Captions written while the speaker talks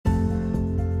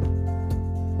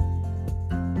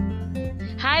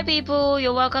Hi people,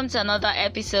 you're welcome to another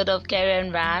episode of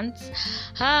Keren Rants.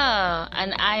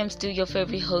 And I am still your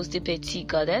favorite host, the Petite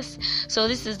Goddess. So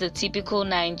this is the typical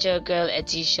Naija girl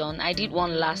edition. I did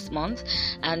one last month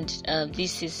and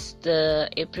this is the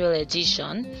April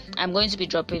edition. I'm going to be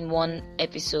dropping one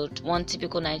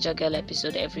typical Naija girl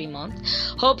episode every month.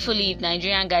 Hopefully, if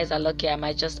Nigerian guys are lucky, I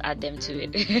might just add them to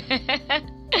it.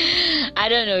 I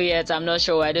don't know yet. I'm not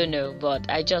sure. I don't know,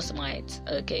 but I just might.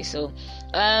 Okay, so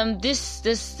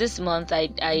this month I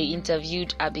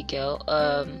interviewed Abigail,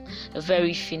 a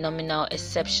very phenomenal,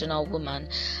 exceptional woman,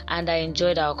 and I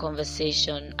enjoyed our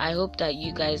conversation. I hope that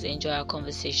you guys enjoy our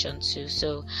conversation too.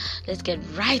 So let's get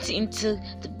right into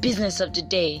the business of the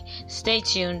day. Stay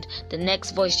tuned. The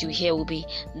next voice you hear will be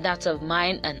that of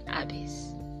mine and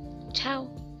Abby's. Ciao.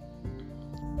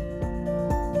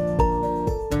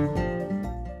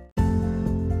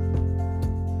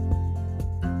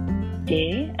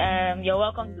 Okay. You're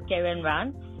welcome to Keren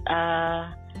Rants.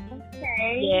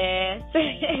 Okay. Yes.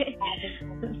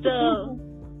 So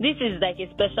this is like a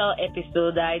special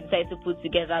episode that I decided to put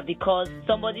together because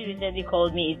somebody recently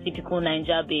called me a typical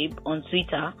Naija babe on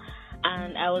Twitter,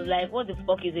 and I was like, "What the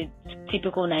fuck is a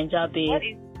typical Naija babe?" What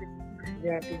is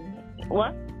Naija babe?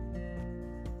 What?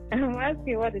 I'm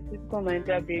asking what the typical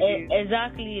Naija babe is.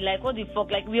 Exactly. Like, what the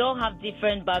fuck? Like, we all have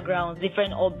different backgrounds,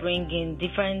 different upbringing,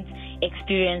 different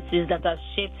experiences that have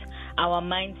shaped our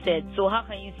mindset. So how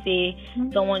can you say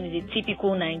someone is a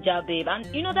typical Naija babe? And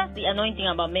you know, that's the annoying thing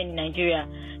about men in Nigeria.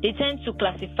 They tend to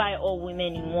classify all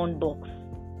women in one box.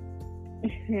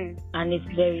 And it's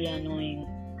very annoying.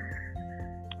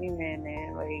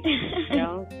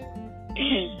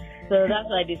 So that's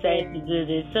why I decided to do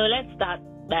this. So let's start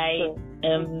by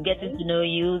getting to know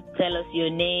you. Tell us your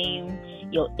name,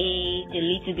 your age, a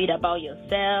little bit about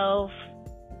yourself.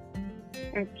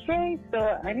 Okay, so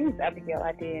my name is Abigail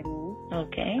Adeyemi.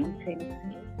 Okay. I'm 20,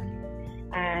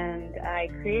 and I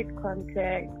create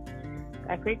content.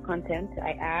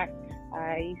 I act.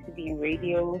 I used to be in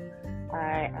radio.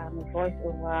 I am a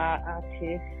voiceover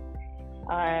artist.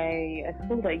 I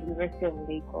schooled at University of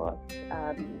Lagos.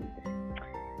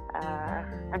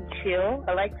 I'm chill.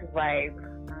 I like to vibe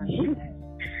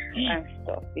and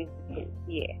stuff. Basically,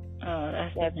 yeah. Oh,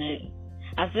 that's nice.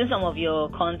 I've seen some of your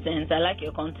content. I like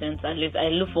your content. At least I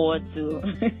look forward to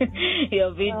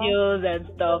your videos and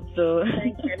stuff. So I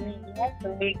mean, you have to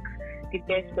make the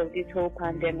best of this whole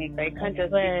pandemic. I can't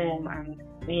just stay home and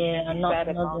not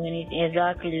do anything.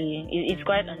 Exactly. It's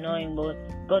quite annoying, but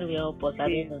God will help us at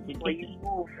the end of the day. When you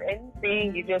move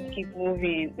anything, you just keep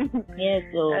moving. Yes,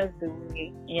 so that's the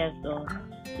way. Yes,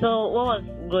 so what was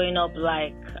growing up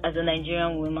like as a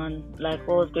Nigerian woman? Like,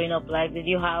 what was growing up like? Did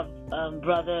you have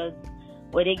brothers?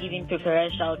 Were they giving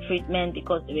preferential treatment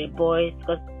because they were boys?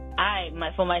 Because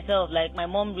for myself, like, my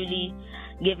mom really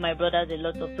gave my brothers a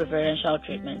lot of preferential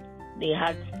treatment. They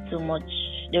had too much.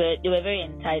 They were very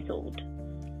entitled.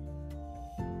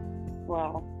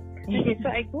 Wow. Okay, so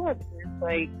I grew up with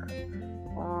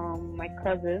my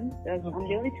cousins. I'm the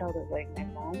only child of my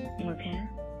mom. Okay.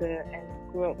 So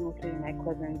I grew up mostly with my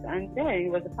cousins, and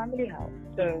it was a family house.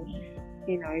 So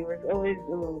it was always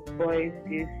boys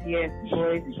this, yes,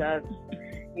 boys that.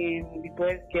 The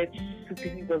boys get 2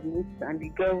 pieces of meat and the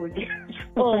girl will get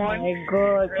oh one. My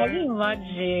God, can you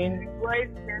imagine? The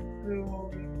boys get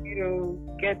to,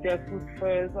 get their food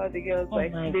first, while the girls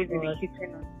live in the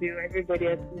kitchen until everybody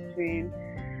has eaten.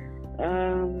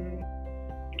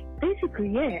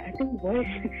 Basically, I think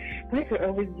boys are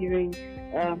always giving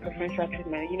preferential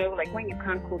treatment. Like when you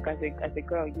can't cook as a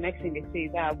girl, the next thing they say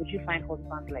is, would you find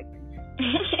husband like this?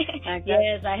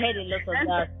 Yes, I heard a lot of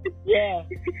that. Yeah.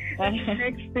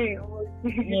 Next thing,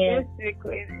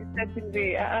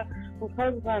 with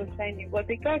husband find you, but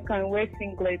the guy can wear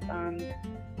singlet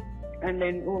and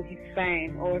then he's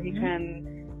fine, or he can.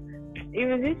 It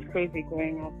was just crazy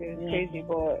growing up. It was crazy,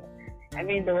 but I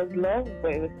mean there was love,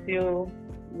 but it was still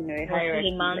a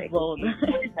hierarchy. Man's world.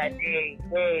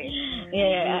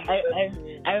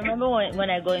 I remember when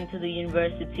I got into the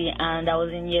university and I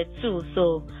was in year 2,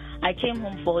 so I came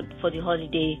home for the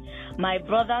holiday. My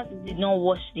brothers did not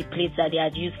wash the plates that they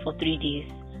had used for 3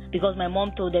 days because my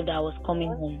mom told them that I was coming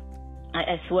home.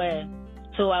 I swear.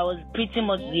 So I was pretty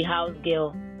much the house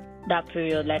girl that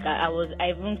period. Like I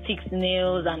even fixed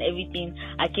nails and everything.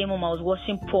 I came home, I was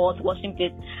washing pots, washing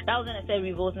plates. That was when I started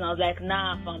revolting. I was like,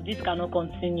 nah, fam, this cannot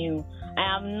continue.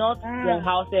 I am not their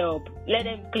house help. Let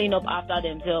them clean up after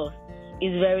themselves.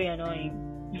 It's very annoying.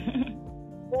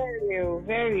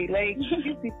 Very. Like,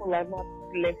 these people are not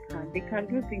left hand. They can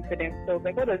do things for themselves.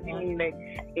 Like, what does it mean? Like,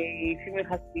 a female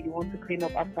has to be the one to clean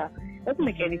up after? It doesn't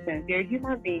make any sense. You're a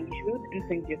human being. You should be able to do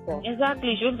things yourself.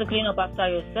 Exactly. You should be able to clean up after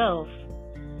yourself.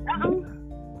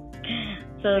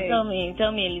 So tell me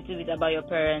a little bit about your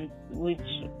parents.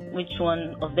 Which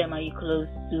one of them are you close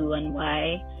to and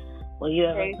why? Were you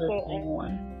ever close to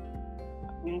anyone?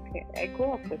 Okay, I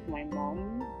grew up with my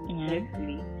mom,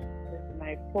 mostly.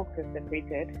 My folks are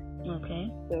separated.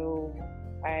 Okay. So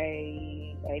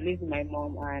I live with my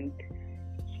mom, and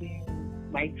she's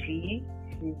my G.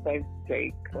 She's like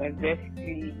my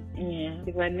bestie. Yeah.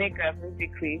 She's my nigga,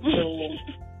 basically. So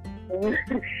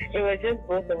it was just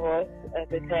both of us at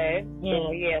the time. Yeah.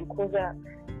 So yeah, I'm closer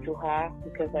to her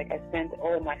because like I spent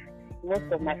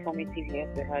most of my formative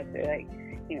years with her. So like,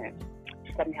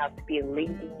 she taught me how to be a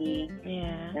lady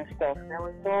and stuff. There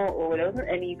wasn't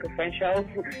any preferential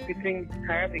between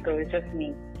her because it's just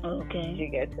me. Okay. You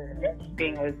get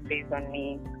everything was based on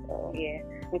me. So yeah,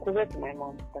 I'm closer to my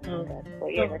mom. But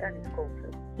yeah, that is cool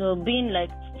too. So being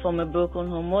like from a broken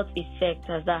home, what effect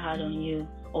has that had on you?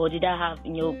 Or did that have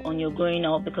on your growing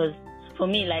up? Because for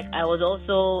me, like I was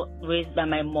also raised by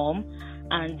my mom,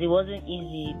 and it wasn't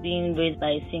easy being raised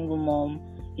by a single mom.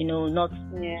 Not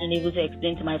being able to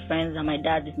explain to my friends that my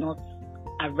dad is not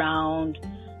around.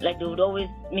 Like they would always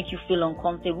make you feel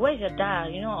uncomfortable. Where's your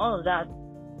dad? All of that.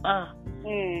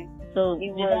 So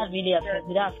did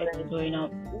that affect you growing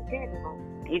up?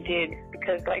 It did,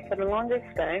 because like for the longest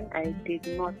time I did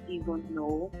not even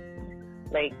know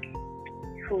like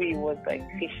who he was like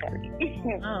facially.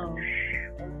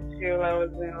 Until I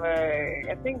was in like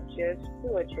I think just 2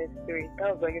 or just 3.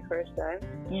 That was like the first time.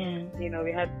 Yeah.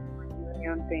 We had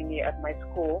union thing at my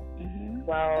school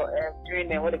while during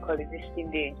the what they call it visiting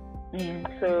day.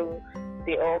 So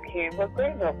they all came. But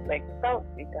growing up, like without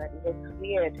that, it was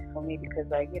weird for me because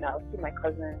like I would see my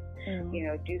cousin,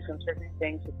 do some certain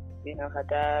things with her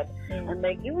dad, and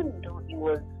like even though it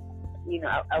was,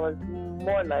 I was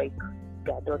more like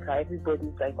their daughter.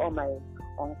 Everybody's like, oh, my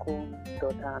uncle's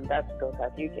daughter and that's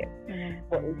daughter. You get,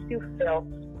 but it still felt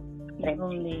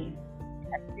empty.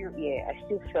 I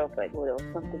still felt like there was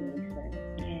something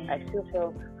missing. I still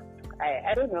felt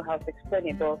I don't know how to explain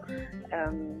it, but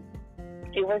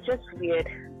it was just weird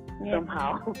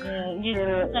somehow.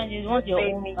 Yeah, you want your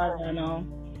own father now.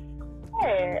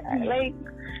 Like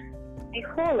the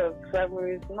whole of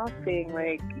family is nothing.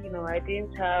 Like I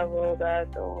didn't have all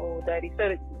that or daddy.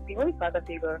 So the only father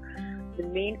figure, the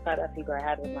main father figure I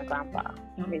had was my grandpa.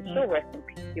 It's so rest in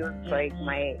peace. He was like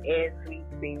my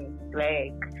everything.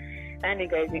 Like that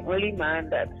nigga is the only man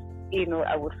that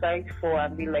I would fight for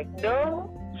and be like, no.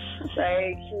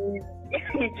 Like he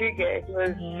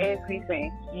was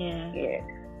everything.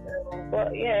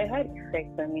 But it had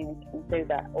effects on me. I can say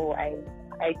that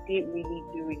I did really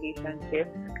do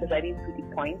relationships because I didn't see the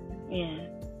point.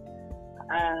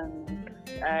 And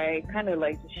I kind of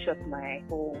like just shut my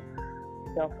whole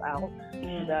self out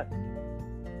so that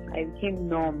I became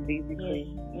numb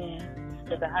basically.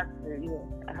 Because I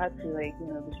had to like be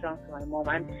strong for my mom,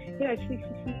 and she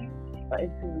got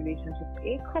into relationships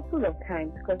a couple of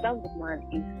times because that woman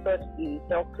is such a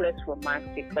selfless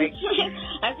romantic. Like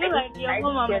I feel like your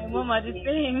mom and my mom are the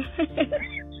same.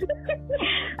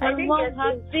 My mom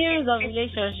had series of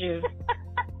relationships.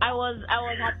 I was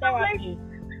her therapist.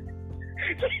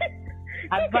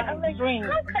 I'm like,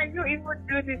 how can you even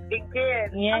do this again?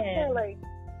 After like,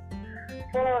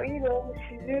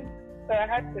 she did. So I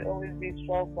had to always be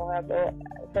strong for her. But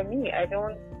for me, I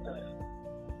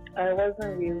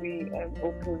wasn't really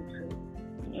open to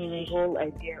the whole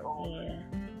idea of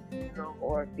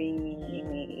or being in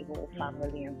a whole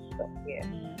family and stuff.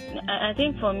 I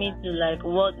think for me too, like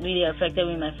what really affected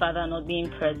me, my father not being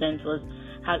present, was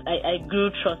how I grew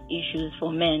trust issues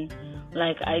for men.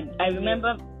 Like I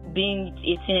remember being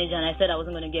a teenager and I said I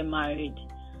wasn't going to get married.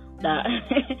 That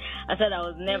I said I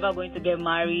was never going to get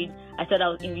married. I said I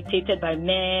was irritated by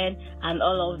men and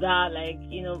all of that, like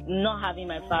not having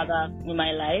my father in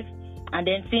my life, and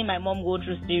then seeing my mom go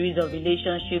through series of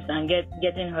relationships and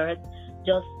getting hurt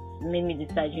just made me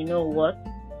decide, what,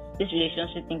 this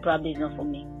relationship thing probably is not for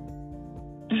me.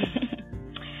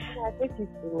 I think it's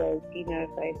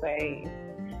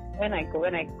like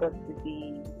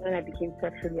when I became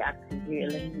sexually active,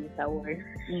 let's use that word.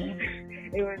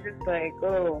 It was just like,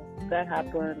 oh, that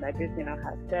happened. I just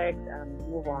have sex and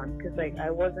move on, because like I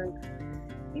wasn't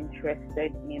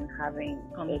interested in having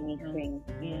anything.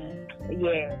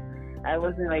 I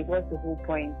wasn't like, what's the whole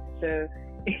point? So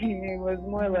it was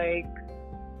more like,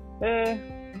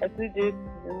 I did it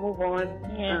and move on.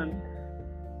 And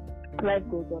life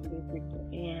goes on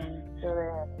basically. So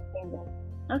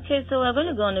okay, so we're going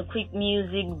to go on a quick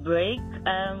music break.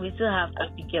 We still have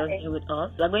Abigail here with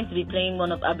us. We're going to be playing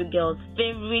one of Abigail's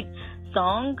favorite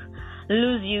songs,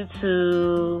 Lose You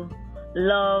to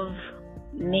Love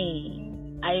Me.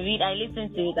 I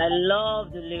listen to it. I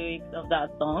love the lyrics of that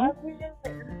song.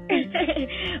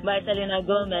 By Selena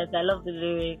Gomez. I love the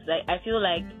lyrics. I feel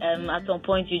like at some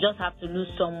point you just have to lose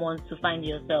someone to find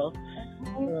yourself.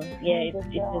 So, yeah, it's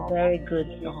a very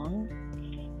good song.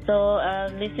 So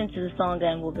listen to the song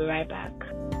and we'll be right back.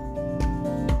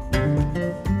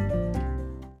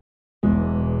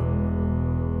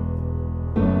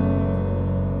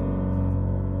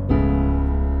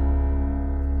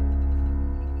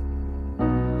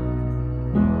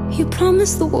 You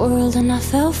promised the world and I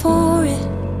fell for it.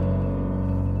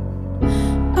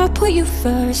 I put you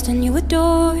first and you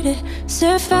adored it.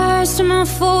 Set fires to my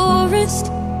forest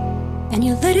and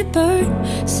you let it burn.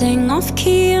 Sang off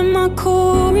key in my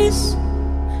chorus,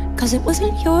 cause it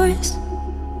wasn't yours.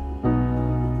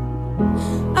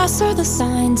 I saw the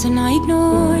signs and I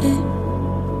ignored it.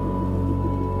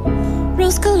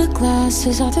 Rose-colored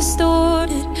glasses are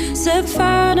distorted. Set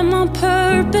fire to my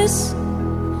purpose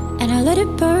and I let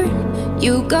it burn.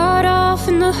 You got off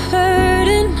in the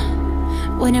hurting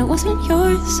when it wasn't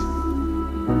yours.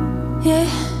 Yeah,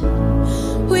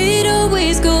 we'd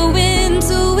always go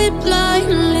into it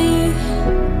blindly.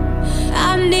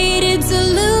 I needed to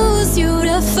lose you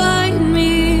to find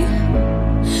me.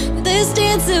 This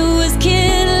dancer was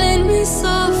killing me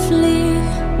softly.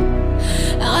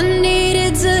 I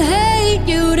needed to hate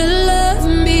you to love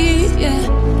me, yeah.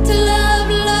 To love,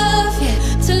 yeah.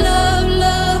 To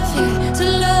love, yeah. To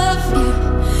love you.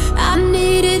 I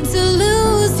needed to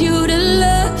lose you to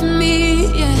love me,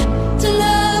 yeah. To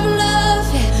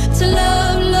love, yeah. To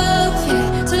love,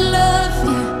 yeah. To love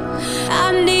you. I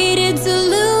needed to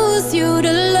lose you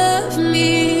to love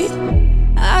me.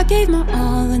 I gave my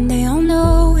all and they all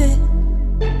know it.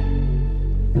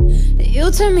 You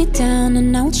turned me down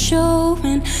and now it's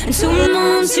showing. And 2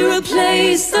 months you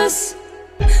replaced us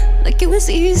like it was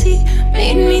easy.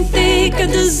 Made me think I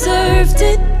deserved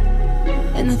it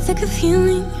in the thick of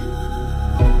healing.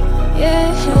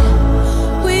 Yeah,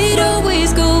 we'd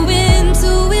always go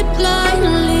into it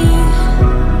blindly.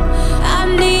 I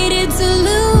needed to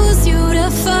lose you to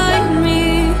find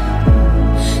me.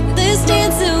 This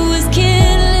dancer was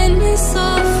killing me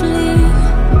softly.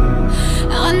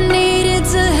 I needed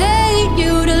to hate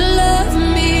you to love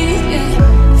me, yeah.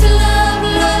 To love,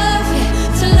 yeah.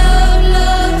 To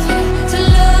love, yeah. To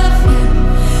love you.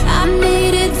 I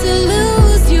needed to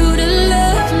lose you to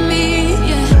love me,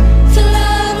 yeah. To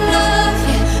love,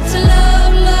 yeah. To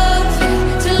love,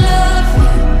 yeah. To love you.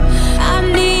 I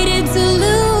needed to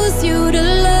lose you to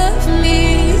love me.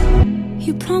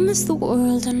 You promised the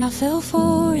world and I fell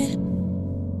for it.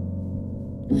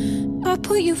 I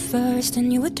put you first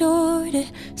and you adored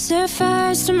it. Set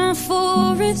fires to my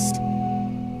forest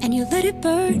and you let it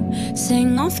burn.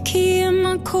 Sang off key in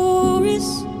my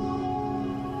chorus.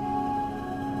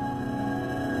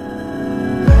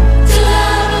 To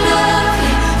love,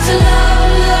 yeah. To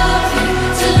love, yeah.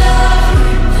 To love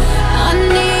you. I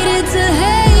needed to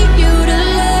hate you to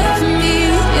love me,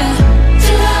 yeah.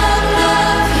 To love,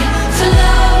 yeah. To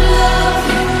love,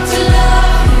 yeah. To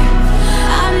love you.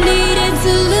 I needed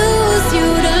to lose you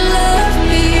to love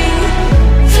me.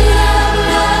 To love,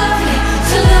 yeah.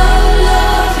 To love,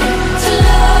 yeah. To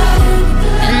love you.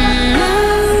 And now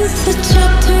the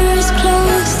chapter is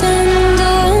closed and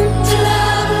done. To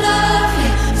love,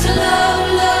 yeah. To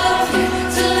love, yeah.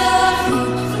 To love you.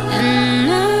 And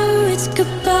now it's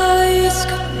goodbye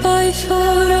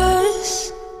for us.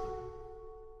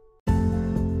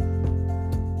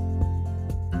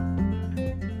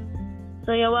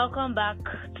 So you're welcome back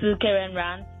to Keren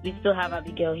Rants. We still have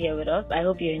Abigail here with us. I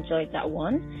hope you enjoyed that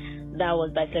one. That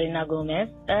was by Selena Gomez.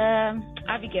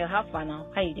 Abigail, have fun now.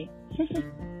 How you doing?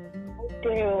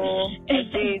 I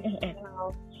did.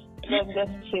 I'm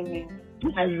just chilling.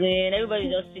 As in, everybody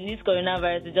just this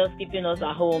coronavirus is just keeping us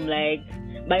at home, like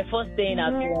by force staying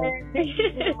at home.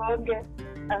 I'm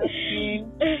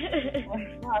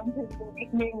just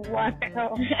making one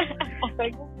now.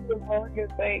 Like, the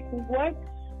longest, like, what?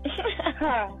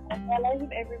 I like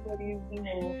everybody's,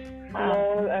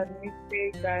 flaws and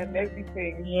mistakes and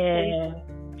everything. Yeah.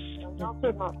 It's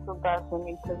also not so bad for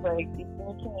me because, like, it's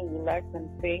making me relax and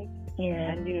think.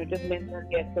 Yeah. And, just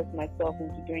mentally assess myself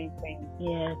into doing things.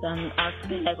 Yes, I'm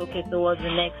asking, like, okay, so what's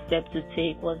the next step to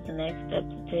take? What's the next step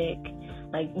to take?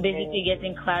 Like, basically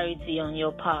getting clarity on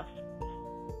your path.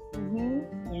 Yeah.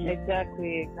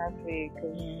 Exactly.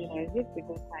 Because, it's just a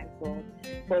good time for us.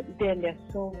 But then there's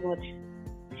so much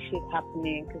shit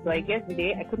happening. Because, like,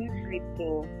 yesterday, I couldn't sleep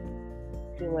till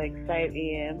like 5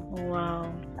 a.m.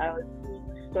 Wow. I was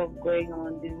stuff going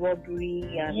on, the robbery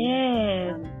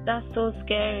and that's so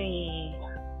scary.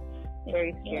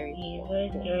 Very scary. Very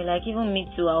scary. Like even me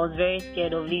too. I was very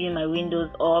scared of leaving my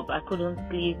windows up. I couldn't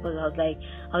sleep because I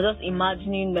was just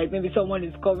imagining like maybe someone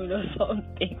is coming or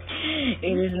something. It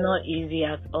is not easy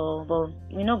at all.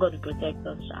 But we know God will protect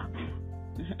us, Sha.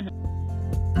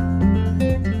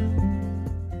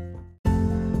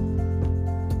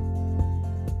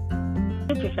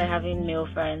 Do you prefer having male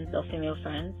friends or female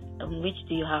friends? Which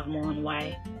do you have more and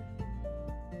why?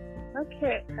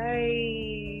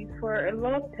 Okay, for a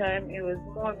long time it was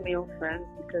more male friends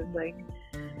because like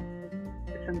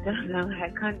sometimes I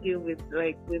can't deal with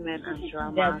like women and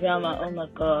drama. Yeah, drama. Oh my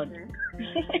God.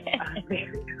 I'm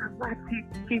very dramatic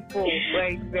people.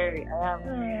 Like very.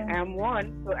 I am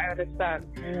one, so I understand.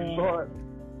 But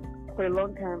for a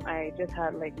long time I just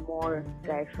had like more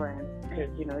guy friends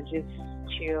because just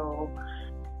chill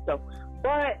stuff.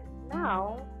 But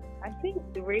now I think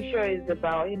the ratio is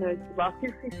about, it's about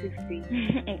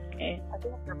 50-50. Okay. I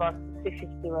think it's about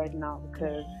 50-50 right now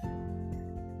because,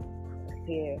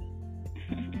 yeah.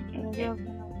 Okay.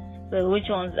 So which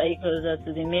ones are you closer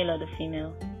to, the male or the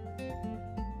female?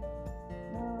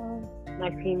 My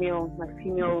female,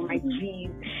 my G's.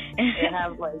 I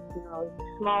have like,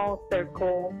 small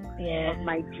circle of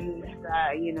my G's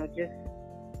that, just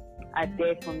are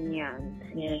there for me and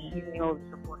give me all the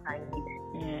support I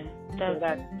need.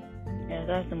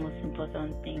 That's the most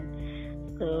important thing.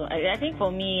 So I think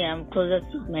for me, I'm closer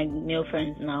to my male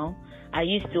friends now. I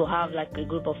used to have like a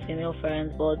group of female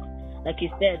friends, but like you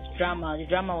said, the drama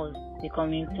was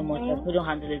becoming too much. I couldn't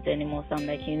handle it anymore. So I'm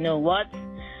like, you know what?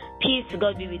 Peace,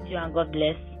 God be with you and God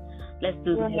bless. Let's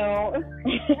do this.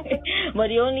 But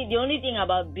the only thing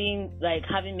about being like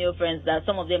having male friends that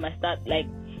some of them might start like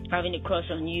having a crush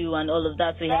on you and all of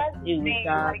that, so you have to deal with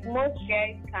that. Like most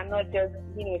guys cannot just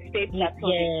stay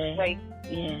platonic.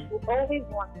 You always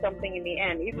want something in the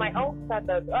end. It might all start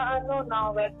as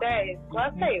no, we're there.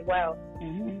 I'll say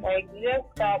like you just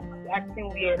start acting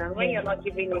weird, and when you're not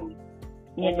giving in,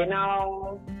 and then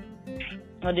now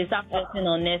or they start flirting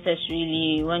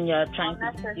unnecessarily when you're trying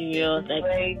to be serious. Like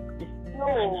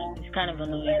it's kind of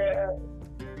annoying.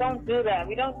 Don't do that.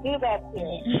 We don't do that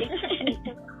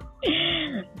here.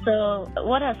 So,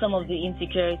 what are some of the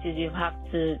insecurities you've had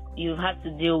to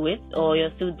deal with, or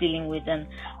you're still dealing with, and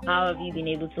how have you been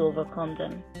able to overcome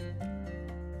them?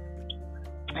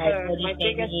 My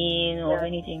biggest or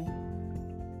anything.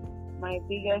 My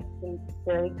biggest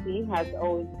insecurity has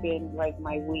always been like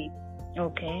my weight.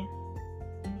 Okay.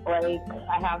 Like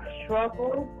I have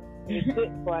struggled with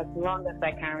it for as long as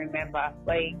I can remember.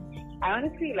 Like I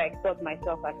honestly thought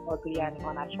myself as ugly and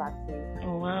unattractive.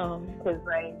 Oh wow! Because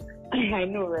I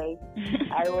know, right?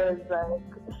 I was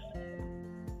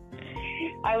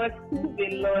still a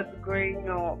lot growing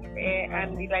up,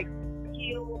 and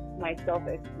killed my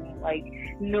self-esteem. Like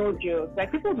no joke.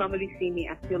 Like people normally see me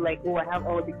and feel like, oh, I have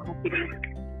all the confidence.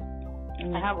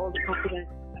 I have all the confidence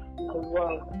in the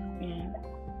world.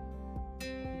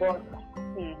 But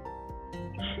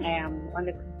I am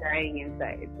honestly dying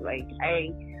inside. Like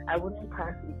I wouldn't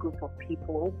pass a group of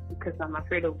people because I'm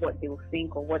afraid of what they will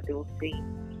think or what they will say,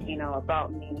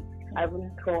 about me. I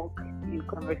wouldn't talk in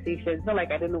conversations. It's not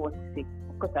like I don't know what to say.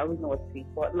 Of course, I wouldn't know what to say,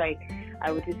 but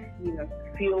I would just,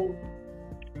 feel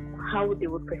how they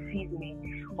would perceive me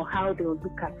or how they would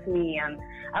look at me. And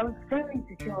I was very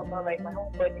insecure about my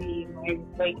whole body.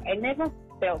 I never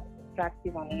felt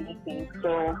attractive on anything,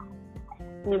 so.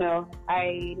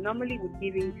 I normally would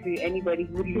give in to anybody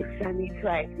who looks at me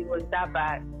twice. It was that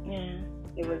bad. Yeah.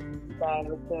 It was bad.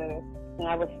 And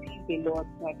I was still a lot.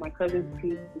 Like my cousins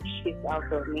squeezed the shit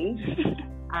out of me.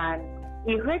 And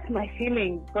it hurt my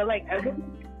feelings. But I wouldn't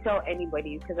tell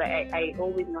anybody because I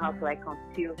always know how to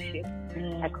conceal shit.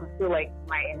 I conceal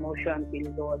my emotions a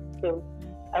lot. So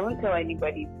I won't tell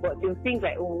anybody. But they'll think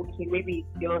okay, maybe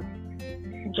it's just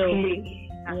joking.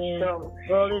 So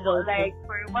for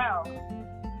a while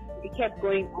it kept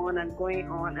going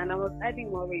on, and I was adding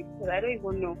more weight because I don't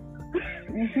even know.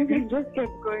 It just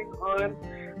kept going on,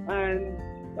 and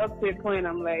up to a point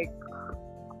I'm like,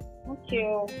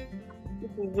 okay,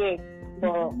 this is it.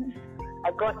 But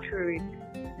I got through it.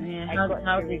 Yeah.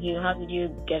 How did you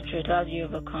get through it? How did you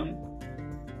overcome?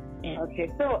 Yeah. Okay,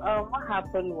 so what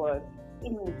happened was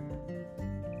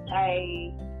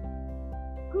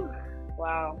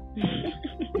wow.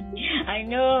 I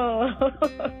know.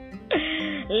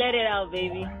 Let it out,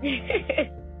 baby.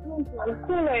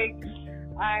 So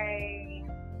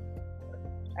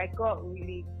I got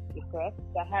really depressed.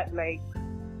 I had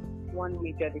one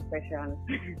major depression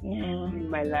in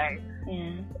my life.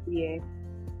 Yeah.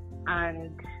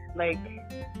 And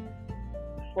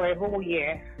for a whole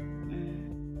year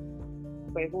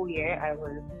I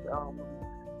was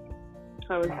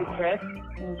I was depressed.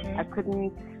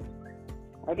 Okay.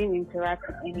 I didn't interact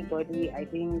with anybody. I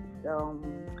didn't.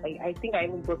 I think I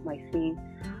even broke my scene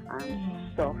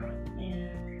and stuff. Yeah.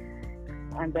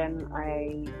 And then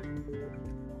I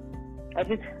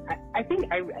think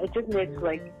I just need to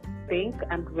like think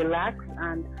and relax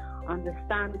and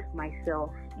understand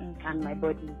myself and my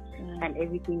body and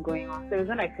everything going on. So it was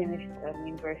when I finished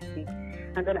university,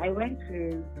 and then I went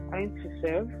to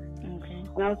serve. Okay.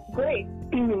 And I was great.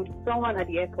 Someone at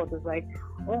the airport was like,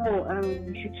 "Oh,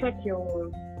 you should check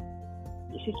your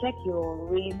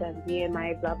weight and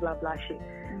BMI, blah blah blah shit."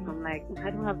 I'm like, I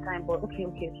don't have time, but okay,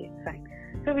 fine.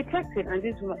 So we checked it, and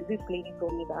this lady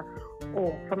told me that,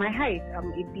 oh, for my height,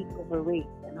 I'm a bit overweight,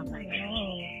 and I'm like,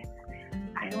 shit,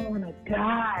 I don't want to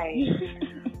die.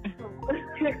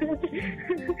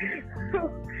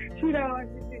 So, she's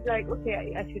like,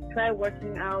 okay, I should try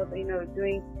working out,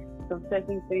 doing some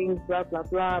certain things, blah blah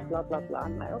blah blah blah blah.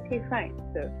 I'm like, okay, fine.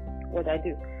 So what I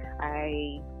do,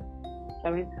 I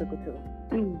went to Sokoto,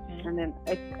 and then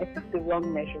I took the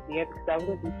wrong measures here because I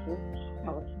wasn't too. I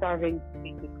was starving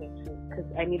basically too because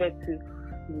I needed to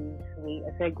lose weight.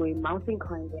 I started going mountain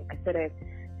climbing. I started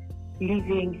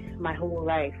living my whole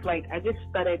life. Like I just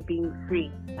started being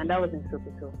free, and that was in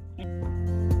Sokoto.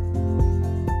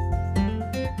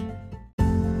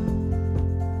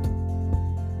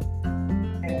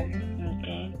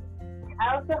 Okay.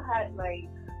 I also had like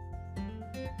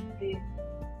this.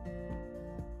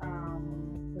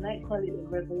 I call it a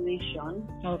revelation.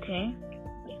 Okay.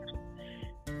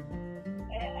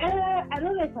 I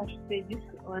don't know if I should say this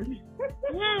one.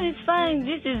 Yeah, it's fine.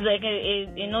 This is like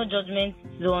a no judgment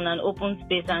zone, an open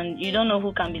space, and you don't know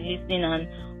who can be listening and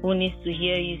who needs to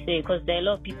hear you say, because there are a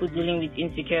lot of people dealing with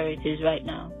insecurities right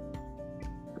now.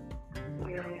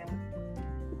 Yeah.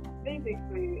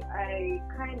 Basically, I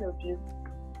kind of just,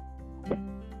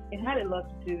 it had a lot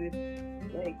to do with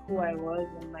like who I was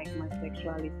and like my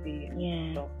sexuality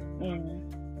and stuff.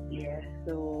 Yeah.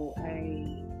 So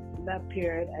that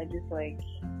period I just like,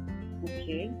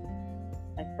 okay,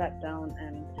 I sat down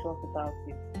and thought about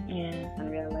it and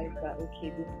realized that okay,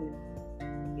 this is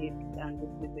it and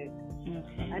this is it.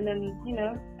 Okay. And then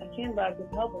I came back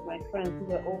with help of my friends who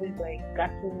were always like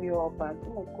gassing me up and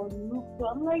oh my god, you look so.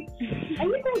 I'm like, are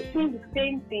you guys doing the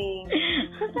same thing?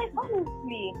 Because like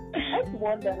honestly, I just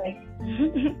wonder like,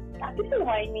 are people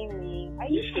whining me? Are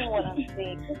you seeing what I'm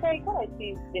saying? Because like what I see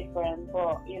is different,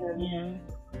 but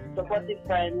supportive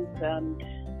friends and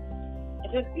I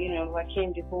just I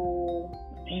came the whole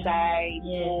shy,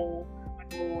 whole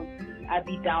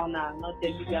Abby Downer, not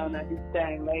Debbie Downer this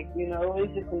time. Like, always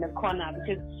just in the corner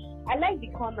because I like the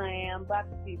corner I am back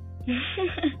to.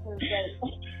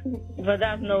 But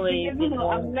that's no way.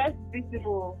 I'm less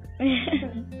visible.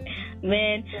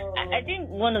 Man, so, I think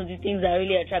one of the things that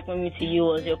really attracted me to you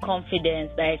was your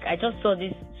confidence. Like, I just saw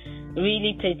this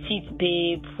really petite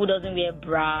babe who doesn't wear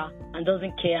bra and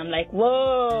doesn't care. I'm like,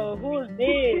 whoa, who's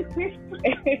this?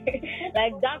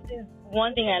 Like, that is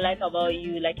one thing I like about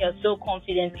you. Like, you're so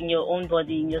confident in your own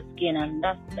body, in your skin, and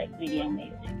that's like really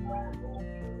amazing.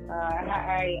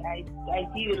 I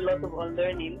did a lot of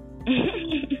unlearning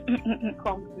to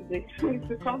come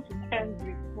to terms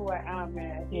with who I am.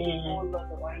 I did a whole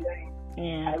lot of unlearning.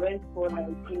 I went for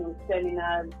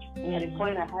seminars. At the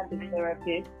point I had the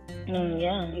therapist.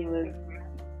 It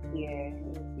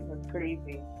was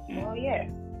crazy. Oh yeah,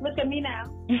 look at me now.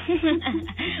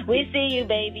 We see you,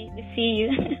 baby. We see you.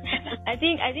 I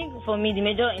think for me the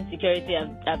major insecurity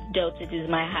I've dealt with is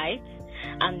my height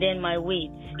and then my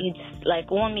weight. It's like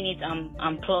 1 minute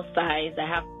I'm plus size, I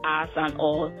have ass and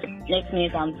all. Next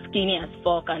minute I'm skinny as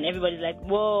fuck, and everybody's like,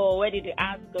 whoa, where did the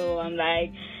ass go? I'm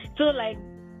like, so like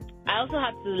I also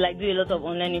had to like do a lot of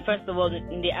unlearning. First of all,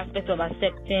 in the aspect of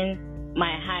accepting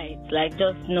my height, like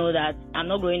just know that I'm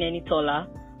not growing any taller,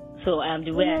 so I am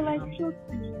the way I am. Like, so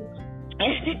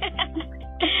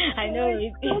I know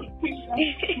it.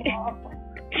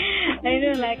 I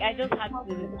know, like I just had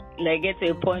to like get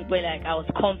to a point where like I was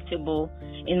comfortable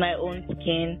in my own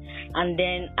skin, and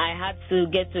then I had to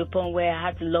get to a point where I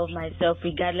had to love myself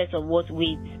regardless of what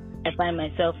weight I find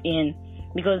myself in.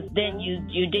 Because then you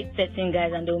date certain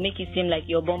guys and they'll make it seem like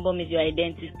your bum bum is your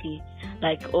identity,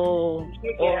 like or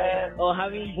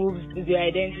having boobs is your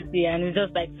identity, and it's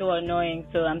just like so annoying.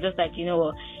 So I'm just like, you know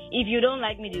what? If you don't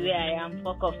like me the way I am,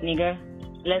 fuck off, nigga.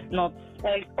 Let's not.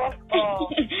 Like, fuck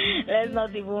off. let's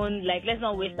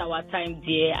not waste our time,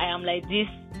 dear. I am like this.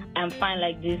 I'm fine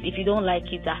like this. If you don't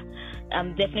like it,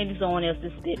 I'm definitely someone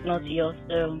else's state, not yours.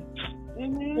 So.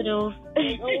 There's always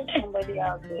somebody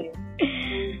out there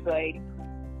who's like,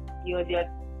 you're their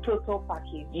total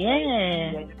package.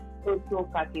 Yeah. Like, total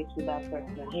package with that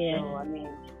person. Yeah. So, I mean,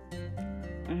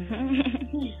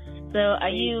 So are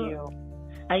you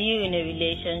in a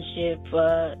relationship?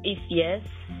 If yes,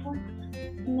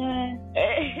 nah,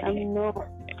 I'm not.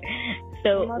 So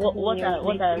I'm not what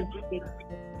are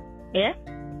yeah?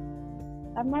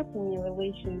 I'm not in a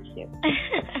relationship.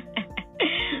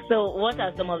 So what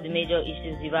are some of the major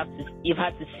issues you've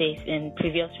had to face in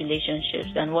previous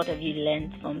relationships, and what have you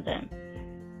learned from them?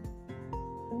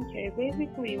 Okay,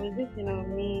 basically it was just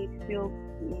me still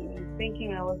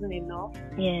thinking I wasn't enough.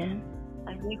 Yeah.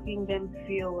 And making them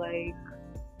feel like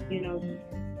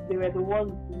they were the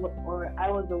ones, or I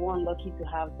was the one lucky to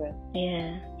have them.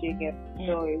 Yeah. You get? Yeah.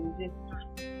 So it was just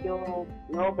still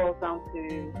all boils down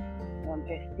to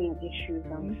esteem issues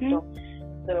and stuff.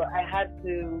 So I had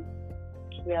to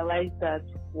realize that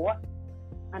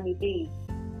I'm a babe,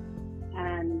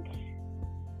 and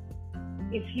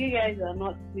if you guys are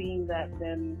not seeing that,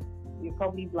 then you're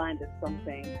probably blind at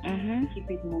something. Keep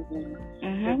it moving.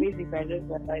 So basically, I just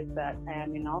realized that I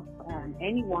am enough, and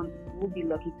anyone would be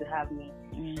lucky to have me,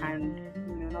 and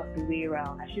not the way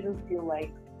around. I shouldn't feel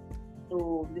like,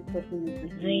 oh, this person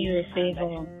is doing you a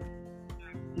favor.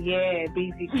 Yeah,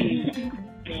 basically.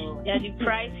 So, yeah, the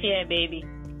price here, baby.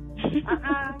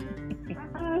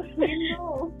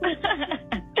 No.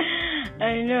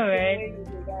 I know, right?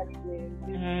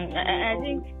 I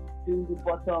think being the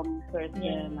bottom person,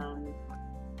 and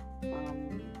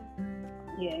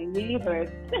it really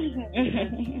hurts.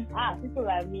 People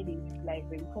are really like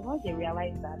them, because once they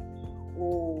realize that,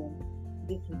 oh,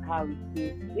 this is how it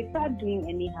is, they start doing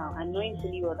anyhow, and knowing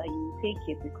fully well that you take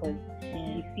it because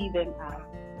you see them as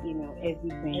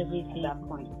everything at that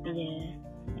point.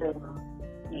 So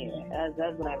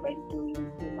that's what I went through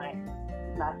in my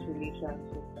last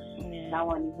relationship. That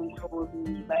one even told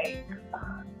me, like,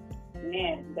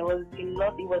 man, there was a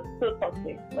lot. It was so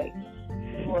toxic. Like,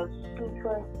 it was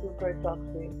super, super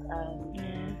toxic, and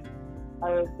I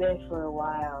was there for a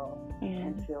while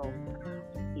until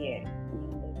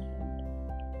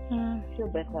I feel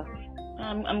better.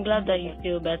 I'm glad that you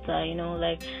feel better.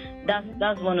 Like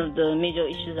that's one of the major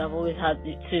issues I've always had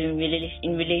in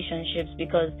relationships,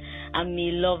 because I'm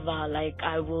a lover. Like,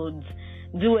 I would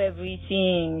do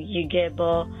everything you get,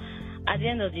 but at the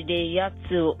end of the day, you have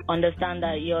to understand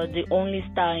that you're the only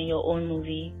star in your own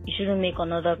movie. You shouldn't make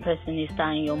another person a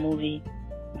star in your movie,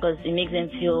 because it makes them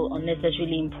feel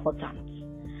unnecessarily important.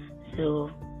 So,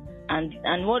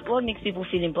 and what makes people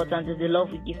feel important is the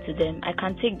love we give to them. I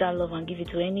can take that love and give it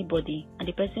to anybody, and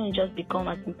the person will just become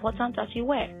as important as you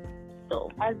were.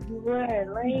 So, as you were,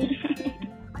 like,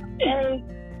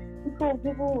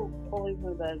 people always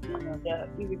know that they're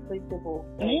irreplaceable.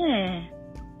 Yeah.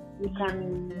 You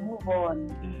can move on,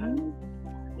 and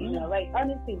like,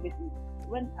 honestly,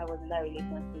 when I was in that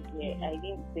relationship, I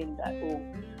didn't think that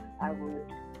I would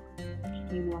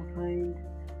find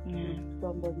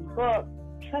somebody. But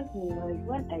trust me, like,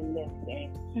 when I left there,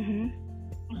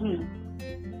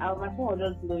 my phone was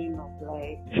just blowing up,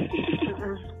 like,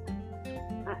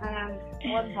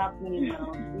 what's happening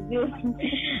now?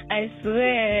 I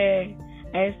swear.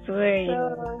 So,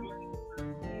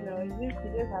 you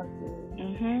just have to.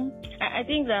 I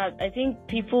think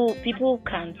people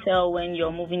can tell when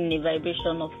you're moving in a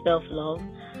vibration of self-love,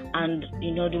 and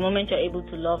the moment you're able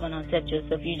to love and accept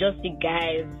yourself, you just see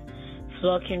guys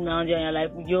flocking around you, and you're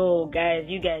like, yo, guys,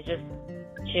 you guys just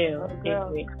chill.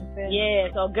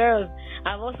 Yes, or girls.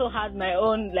 I've also had my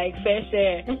own, like, fair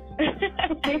share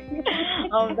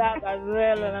of that as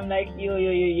well, and I'm like,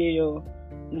 yo.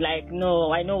 Like,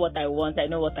 no, I know what I want. I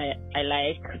know what I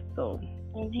like. So.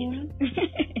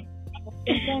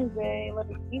 Sometimes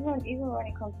like, even when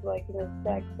it comes to, like,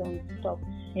 sex and stuff,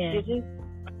 you're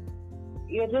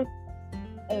just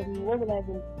what would I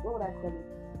call it?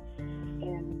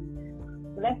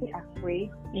 Let's say afraid.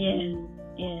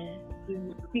 To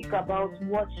speak about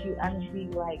what you actually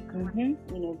like,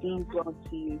 being brought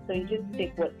to you. So you just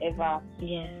take whatever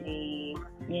they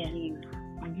give.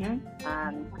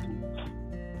 And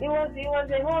it was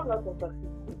a whole lot of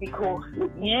because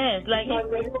like,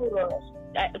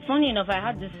 funny enough, I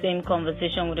had the same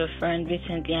conversation with a friend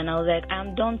recently, and I was like,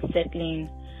 I'm done settling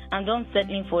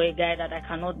for a guy that I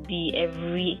cannot be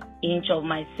every inch of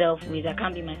myself with. I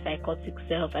can't be my psychotic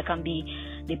self. I can't be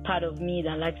the part of me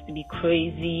that likes to be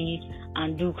crazy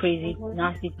and do crazy,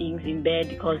 nasty things in bed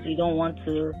because we don't want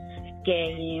to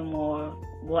scare him or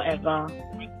whatever.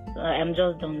 So I'm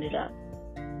just done with that.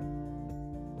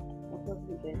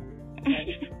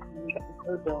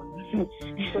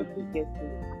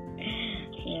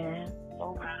 Yeah.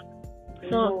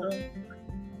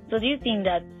 So do you think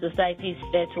that society is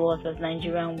fair to us as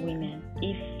Nigerian women?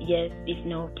 If yes, if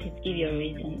no, please give your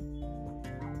reason.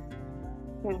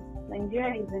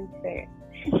 Nigeria isn't fair.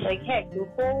 Like, heck, the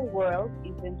whole world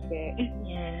isn't fair.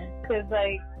 Yeah. Because,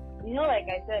 like, you know, like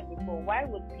I said before, why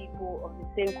would people of the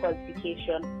same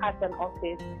qualification at an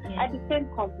office, at the same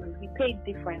company, be paid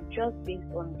different just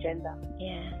based on gender?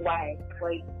 Yeah. Why?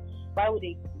 Like, why would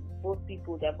they, both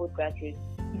people, they're both graduates,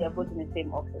 they're both in the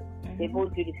same office, they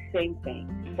both do the same thing.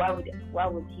 Why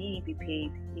would he be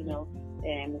paid,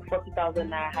 40,000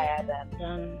 naira higher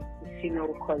than his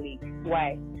female colleague?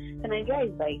 Why? And Nigeria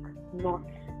is like not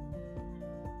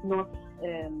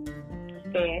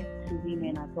fair to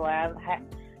women at all. I've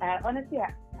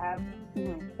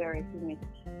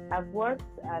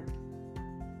worked at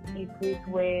a place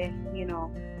where,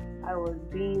 I was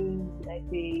being, let's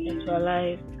say,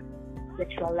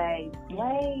 sexualized.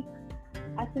 Like,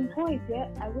 at some point,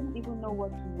 I wouldn't even know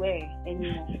what to wear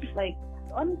anymore. Like,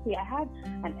 honestly, I had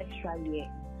an extra year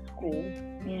in school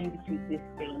due to this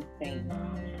same thing.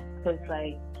 Because,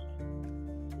 like,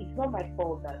 it's not my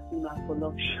fault that, I'm full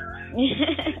of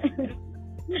shit.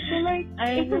 So, like,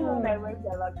 even when I went to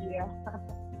Latvia,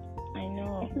 I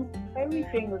know.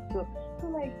 Everything was good. So,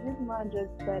 like, this man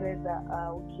just decided that,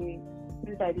 okay,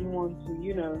 since I didn't want to,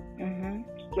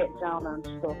 get down and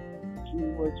stuff, he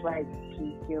was right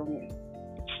to kill me.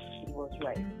 He was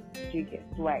right. You get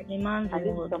right. The man's and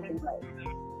this is something like,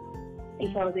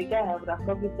 if I was a guy, I would have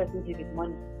probably settled it with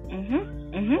money.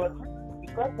 But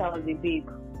because I was a babe,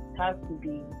 it has to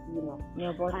be,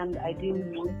 and I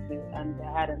didn't want to, and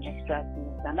I had an extra thing,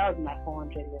 and that was my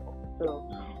 400 level. So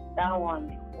that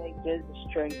one, like, just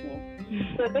destroyed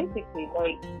me. So basically,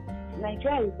 like,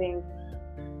 Nigeria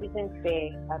isn't fair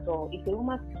at all. If a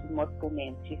woman sees multiple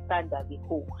men, she stands as a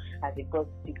hoe, as a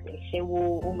prostitute. Like, she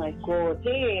will, oh my God,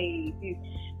 hey.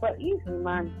 But if a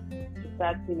man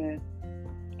starts,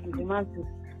 if a man to,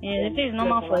 it is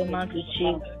normal for a man to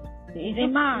cheat. He's a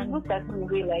man. Not that in a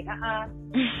way like,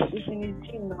 it's in his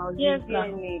dream now. Yes, he's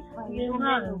a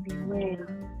man will be men.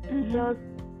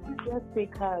 Just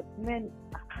take heart. Men,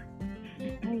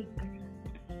 like,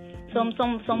 some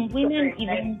women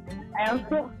even. I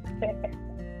also.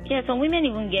 Yeah, some women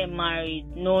even get married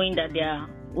knowing that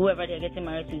whoever they're getting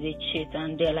married to is a cheat,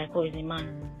 and they're like, oh, he's a man.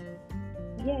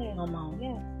 Yeah. Normal.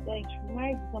 Yeah. Like,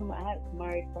 I have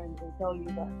married friends who tell you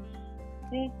that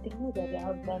they know that their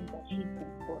husbands are cheating,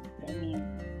 but I mean,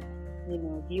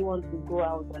 do you want to go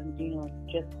out and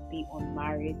just be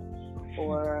unmarried,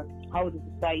 or how would the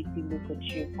society look at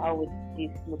you? How would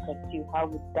this look at you? How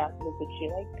would that look at you?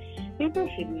 Like, people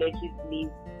should legit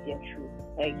live their truth.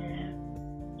 Like,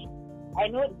 I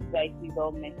know the society is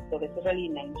all messed up, especially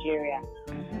in Nigeria.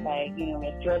 Like,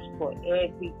 we're judged for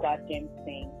every goddamn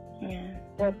thing. Yeah.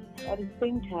 But at the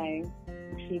same time,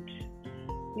 we should,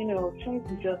 try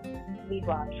to just live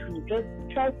our truth. Just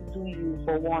try to do you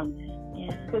for once.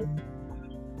 Yeah. Because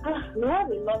we have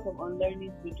a lot of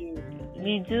unlearning to do.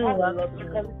 We do.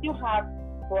 Because we still have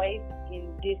boys in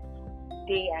this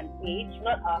day and age,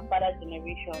 not our father's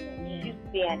generation, this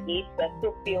day and age, that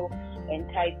still feel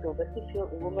entitled, that still feel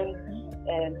a woman's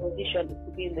position is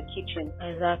to be in the kitchen.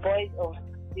 Exactly. Boys of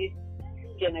this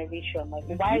generation, like,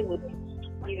 why would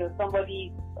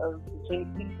somebody, a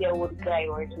 26-year-old guy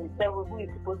or a 27 who is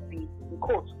supposed to be in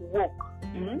quotes woke?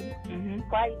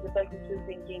 Why is the person still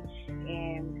thinking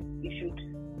you should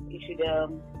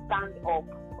stand up,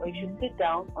 or you should sit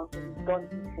down until it's done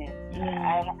eating?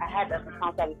 I had an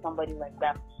encounter with somebody like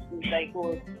that. He's like,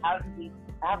 oh, I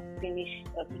have to finish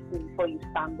eating before you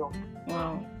stand up.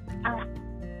 Wow.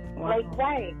 Like,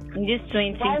 why? In this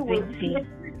 2020.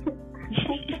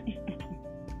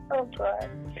 Oh God.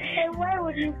 And why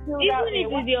would you feel even that way?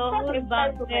 Even if it's your husband,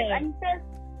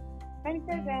 and he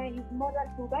says his mother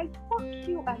told, like, fuck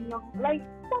you and your, like,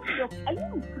 fuck your,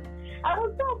 I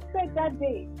was so upset that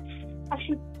day. I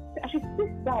should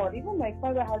sit down. Even my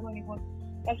father hasn't even,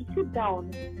 I should sit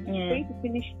down for you to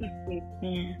finish eating.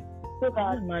 Yeah. So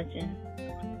that, imagine.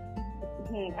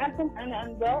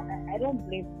 And well, I don't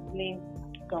blame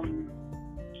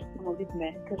some of these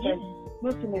men, because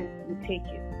most women will take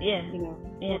it. Yeah.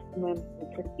 Most women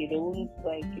will take it. They won't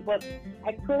like it. But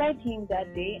I cried him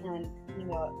that day, and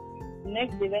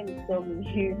next day when he told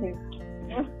me,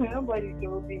 nobody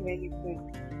told him anything.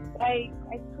 I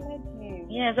cried him.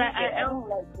 Yes, I don't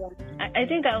like that. I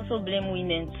think I also blame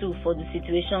women too for the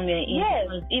situation we're in. Yes.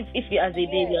 If you as a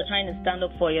baby you're trying to stand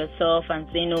up for yourself and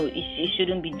say no, it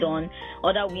shouldn't be done,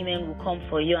 other women will come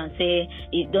for you and say,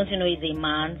 don't you know he's a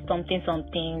man, something,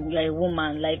 you're a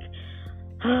woman. Like,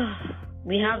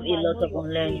 we have a lot of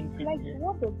unlearning. Like,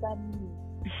 what does that mean?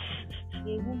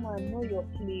 A woman, know your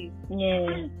place.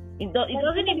 Yeah. It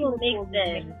doesn't even make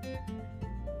sense.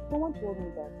 Someone told me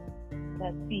that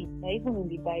even in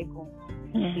the Bible,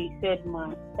 they said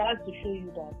man. That's to show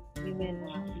you that women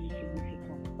are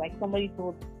insignificant. Like somebody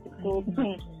told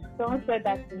someone said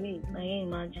that to me. I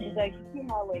imagine. It's like, you see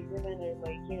how like women are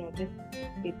like, just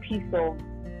a piece of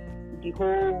the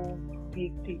whole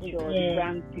big picture, the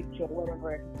grand picture,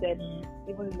 whatever. Said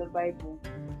even in the Bible,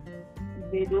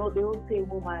 they don't say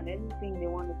woman. Anything they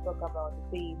want to talk about,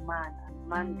 they say man, and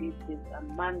man did this,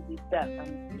 and man did that,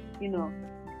 and and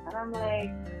I'm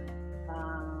like,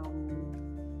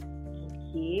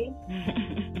 okay.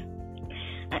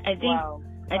 I think. Wow.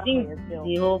 I think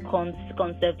the whole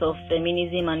concept of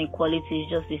feminism and equality is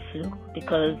just a fluke,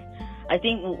 because I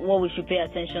think what we should pay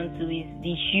attention to is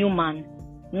the human,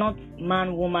 not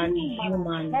man, woman, the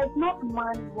human. Like not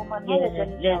man, woman,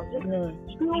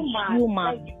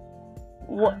 human.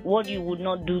 What you would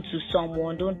not do to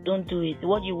someone, don't do it.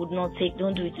 What you would not take,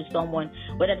 don't do it to someone.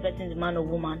 Whether the person is man or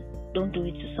woman, don't do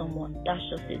it to someone. That's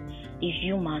just it. It's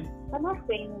human. I'm not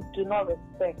saying do not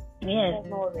respect. Yes. There's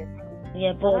no respect.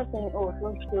 Yeah, but I'm not saying,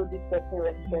 don't show this person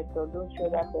respect or don't show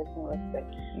that person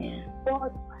respect. Yeah.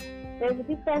 But there's a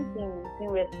difference between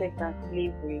respect and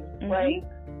slavery, right?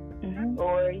 Mm-hmm.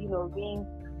 Or, being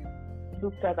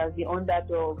looked at as the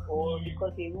underdog, or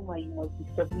because a woman you must be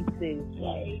submissive.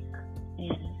 Like,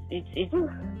 it's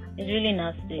really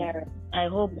nasty. Yeah. I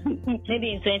hope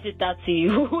maybe in 2030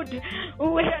 you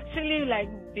would actually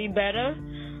be better.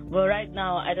 But right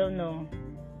now, I don't know.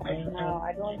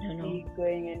 I don't see it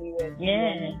going anywhere.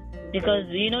 Yeah, because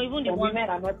even the ones women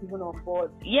are not even on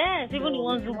board. Yes, even the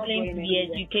ones who claim to be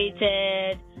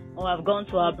educated or have gone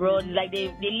to abroad,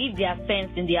 they leave their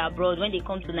sense in the abroad. When they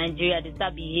come to Nigeria, they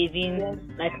start behaving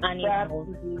like animals.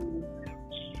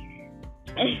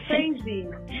 It's crazy.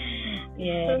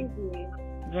 Yeah, crazy.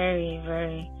 Very,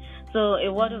 very. So,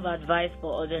 a word of advice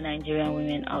for other Nigerian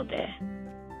women out there.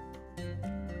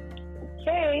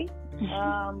 Okay.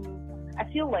 I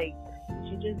feel like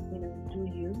you just, do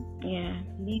you. Yeah.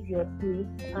 Live your truth.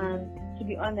 And to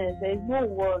be honest, there's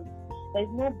nobody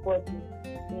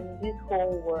in this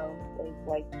whole world that is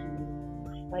like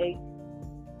you. Like,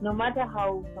 no matter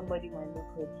how somebody might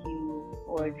look like you,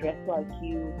 or dress like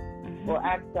you, or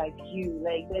act like you,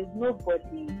 there's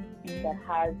nobody that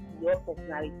has your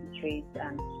personality traits,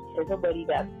 and there's nobody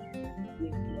that is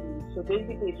you. So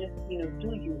basically, just,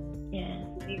 do you. Yeah.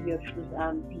 Live your truth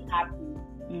and be happy.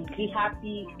 Be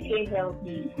happy, stay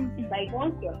healthy.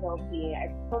 Once you're healthy, I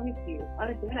promise you,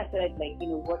 honestly, when I started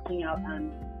working out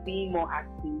and being more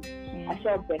active, I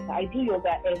felt better. I do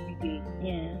yoga every day.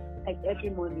 Yeah.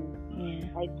 Every morning.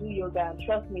 Yeah. I do yoga, and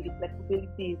trust me, the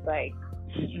flexibility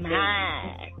is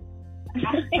mad.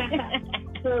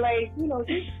 So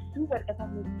just do whatever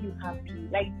makes you happy.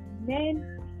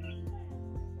 Men,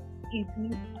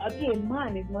 a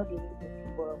man is not the only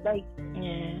people.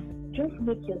 Just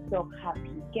make yourself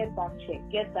happy. Get that check,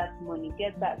 get that money,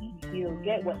 get that deal,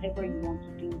 get whatever you want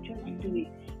to do. Just do it.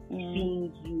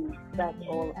 Being you. That's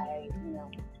all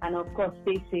And of course,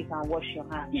 stay safe and wash your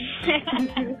hands.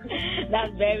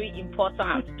 That's very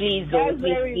important. Please, That's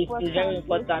very important. It's very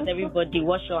important. Everybody,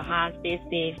 wash your hands, stay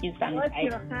safe, use sanitizer. Wash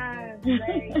your hands.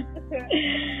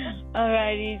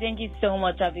 Alrighty, thank you so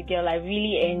much, Abigail. I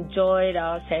really enjoyed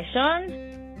our session.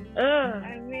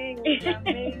 It's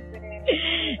amazing.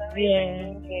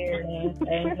 Yes,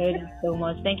 I enjoyed it so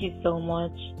much. Thank you so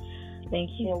much. Thank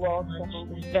you. You're welcome. So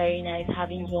much. It's very nice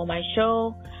having you on my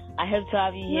show. I hope to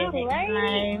have you here next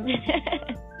time.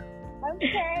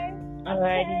 Okay.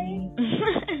 Alrighty.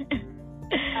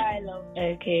 Bye, love.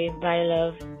 Okay, bye,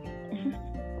 love.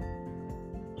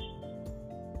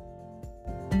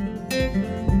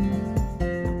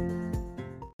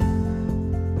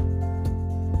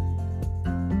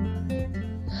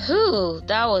 Whew,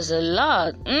 that was a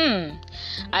lot.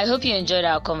 I hope you enjoyed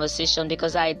our conversation,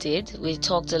 because I did. We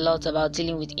talked a lot about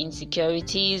dealing with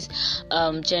insecurities,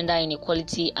 gender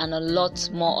inequality, and a lot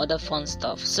more other fun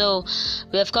stuff. So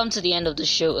we have come to the end of the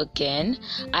show again.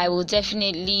 I will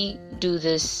definitely do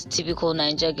this typical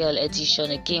Naija girl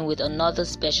edition again with another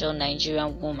special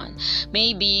Nigerian woman.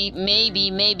 Maybe,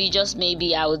 just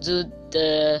maybe I will do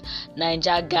the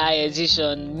Naija guy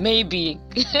edition. Maybe.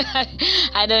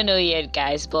 I don't know yet,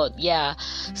 guys, but yeah.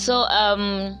 So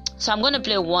I'm gonna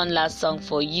play one last song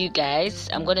for you guys.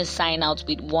 I'm gonna sign out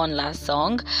with one last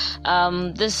song.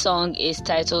 This song is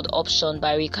titled Option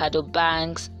by Ricardo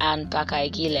Banks and Baka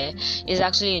Igile. It's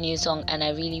actually a new song and I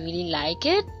really, really like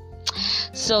it.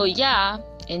 So yeah,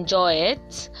 enjoy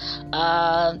it.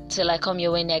 Till I come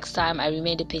your way next time, I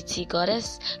remain the petite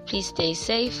goddess. Please stay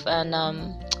safe and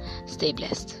stay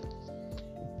blessed.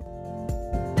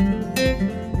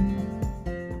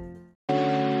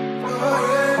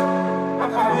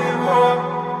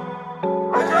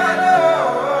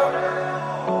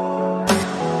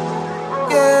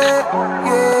 Yeah.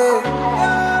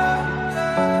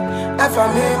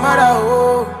 mother,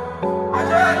 oh.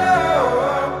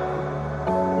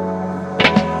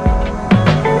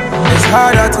 It's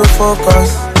harder to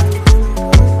focus.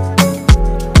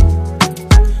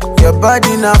 Your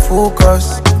body not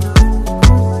focus.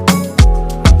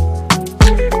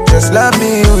 Just love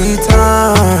me in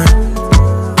return.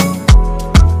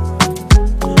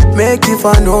 Make you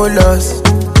for no loss.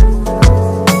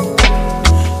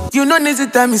 You no need to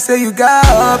tell me say you got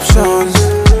options.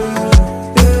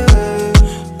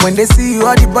 When they see you,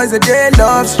 all the boys that they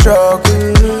love struck.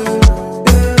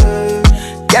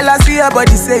 Girl, I see your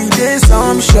body say you did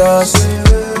some shots.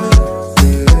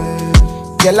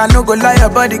 Girl, I no go lie, your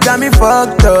body got me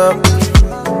fucked up.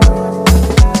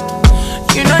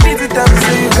 You no need to tell me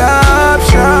say you got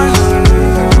options.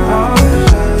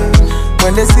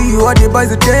 When they see you, all the boys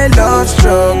that they love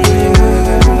struck.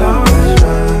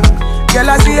 Girl,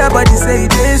 I see your body say you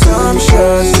did some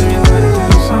shots.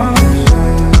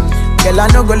 Girl, I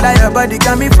no go lie, your body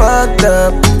got me fucked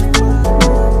up.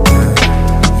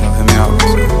 Hit me out.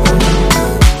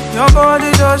 Your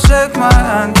body just shake my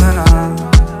antenna.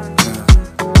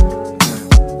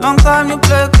 Long time you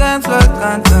play games like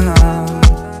antenna.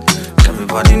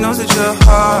 Everybody knows that you're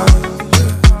hard.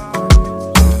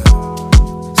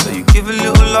 So you give a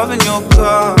little love in your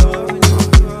car.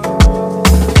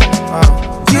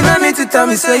 You don't need to tell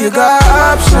me say you got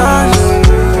options.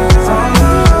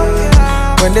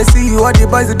 When they see you, all the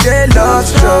boys that they love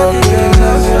struck.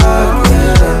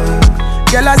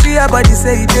 Girl, I see your body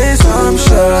say you did some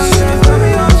shots.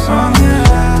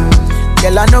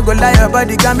 Girl, I no go lie, your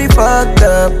body got me fucked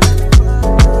up.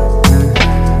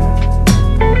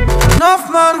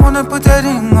 Enough man wanna put a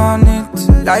ring on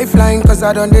it. Lifeline, cause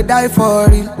I don't they die for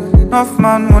it. Enough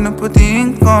man wanna put the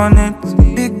ink on it.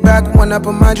 Big back, wanna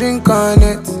put my drink on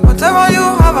it. Whatever you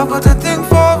have, I got a thing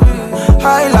for it.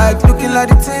 Highlight, looking like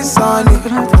the tints on it.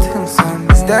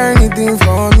 Is there anything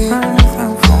for me?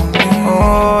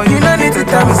 Oh, you don't need to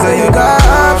tell me say you got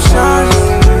options.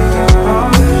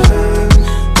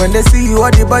 When they see you,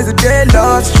 all the boys that they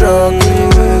love struck.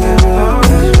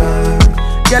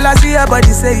 Girl, I see your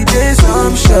body say you did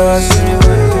some shots.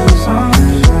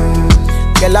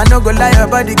 Girl, I no go lie, your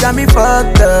body got me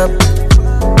fucked up.